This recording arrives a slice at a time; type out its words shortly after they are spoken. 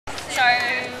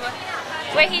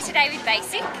We're here today with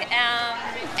Bassike,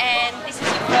 and this is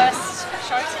your first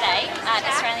show today at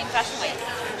Australian Fashion Week.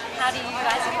 How do you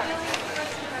guys feel?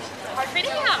 Pretty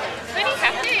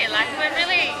happy. Like, we're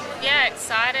really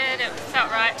excited. It felt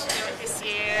right to do it this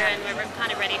year, and we're kind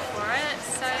of ready for it.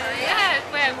 So yeah,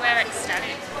 we're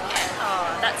ecstatic.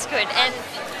 Oh, that's good. And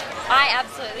I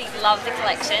absolutely love the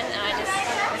collection, and I just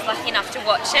was lucky enough to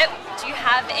watch it. Do you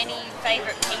have any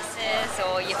favourite pieces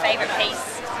or your favourite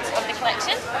piece of the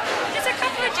collection? There's a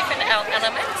couple of different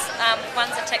elements.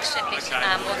 One's a textured knit,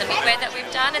 or the knitwear that we've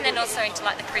done, and then also into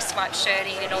like the crisp white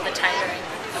shirting and all the tailoring.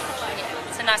 Yeah,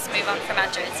 it's a nice move on from our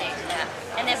jersey. Yeah.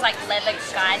 And there's like leather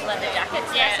jackets,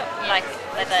 like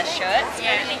leather shirts.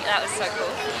 Yeah. I think that was so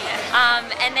cool.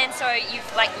 Yeah. And then so you've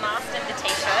like mastered the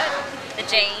t-shirt, the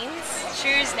jeans,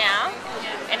 shoes now.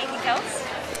 Yeah. Anything else?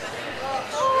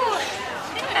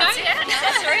 That's it.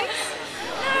 Accessories?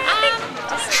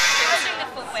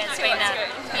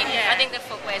 I think the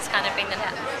footwear's kind of been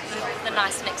the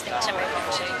nice next thing to move on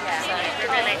to. Yeah. So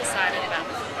we're really excited about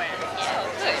the footwear. Yeah,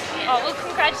 good. Yeah. Oh, well,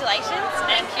 congratulations.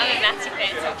 Thank you. I'm a massive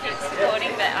fan, so I'll keep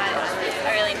supporting, but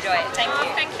I really enjoy it. Thank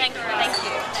you. Thank you. Thank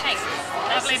you. Thanks.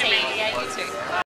 Lovely to meet you. Yeah, you too.